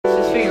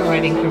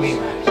writing career.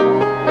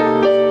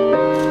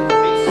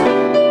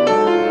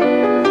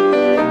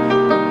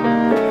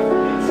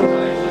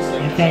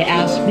 If they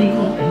asked me,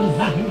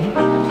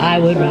 I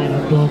would write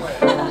a book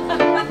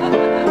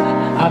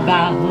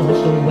about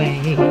the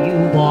way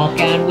you walk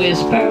and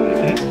whisper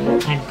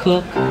and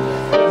cook.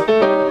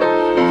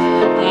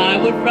 I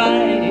would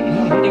write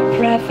a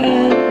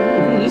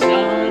preface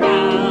on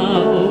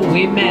how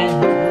we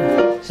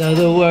met, so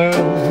the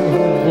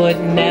world would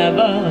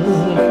never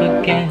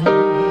forget.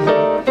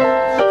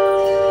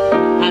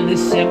 And the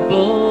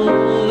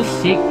simple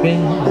secret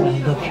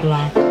of the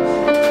plot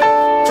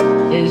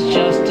is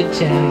just to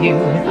tell you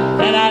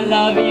that I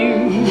love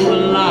you a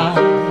lot.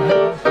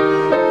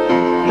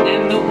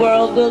 Then the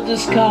world will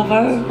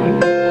discover,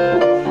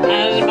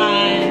 as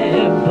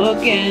my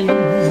book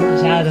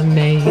ends, how to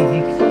make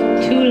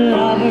two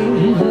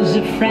lovers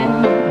a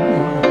friend.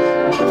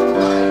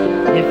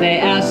 If they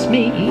ask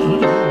me,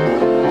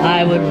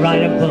 I would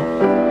write a book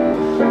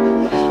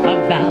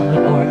about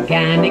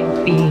organic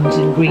beans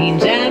and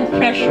greens and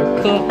pressure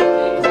cook.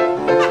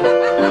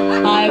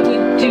 I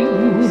would do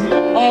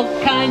all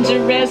kinds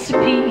of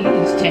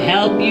recipes to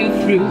help you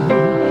through,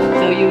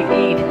 so you'd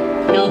eat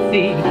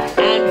healthy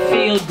and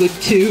feel good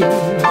too.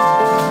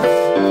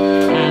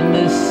 And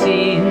the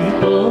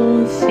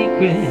simple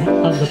secret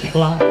of the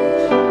plot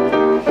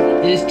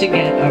is to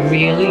get a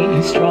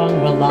really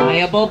strong,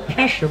 reliable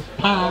pressure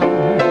pot.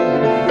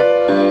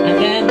 And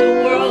then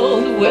the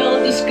world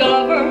will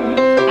discover,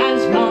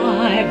 as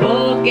my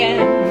book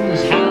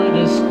ends, how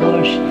to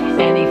squish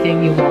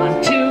anything you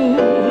want to.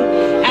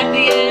 At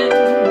the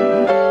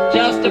end,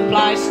 just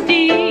apply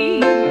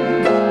steam.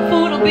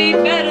 Food'll be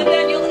better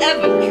than you'll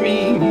ever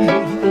dream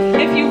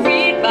if you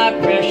read my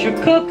pressure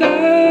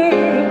cooker.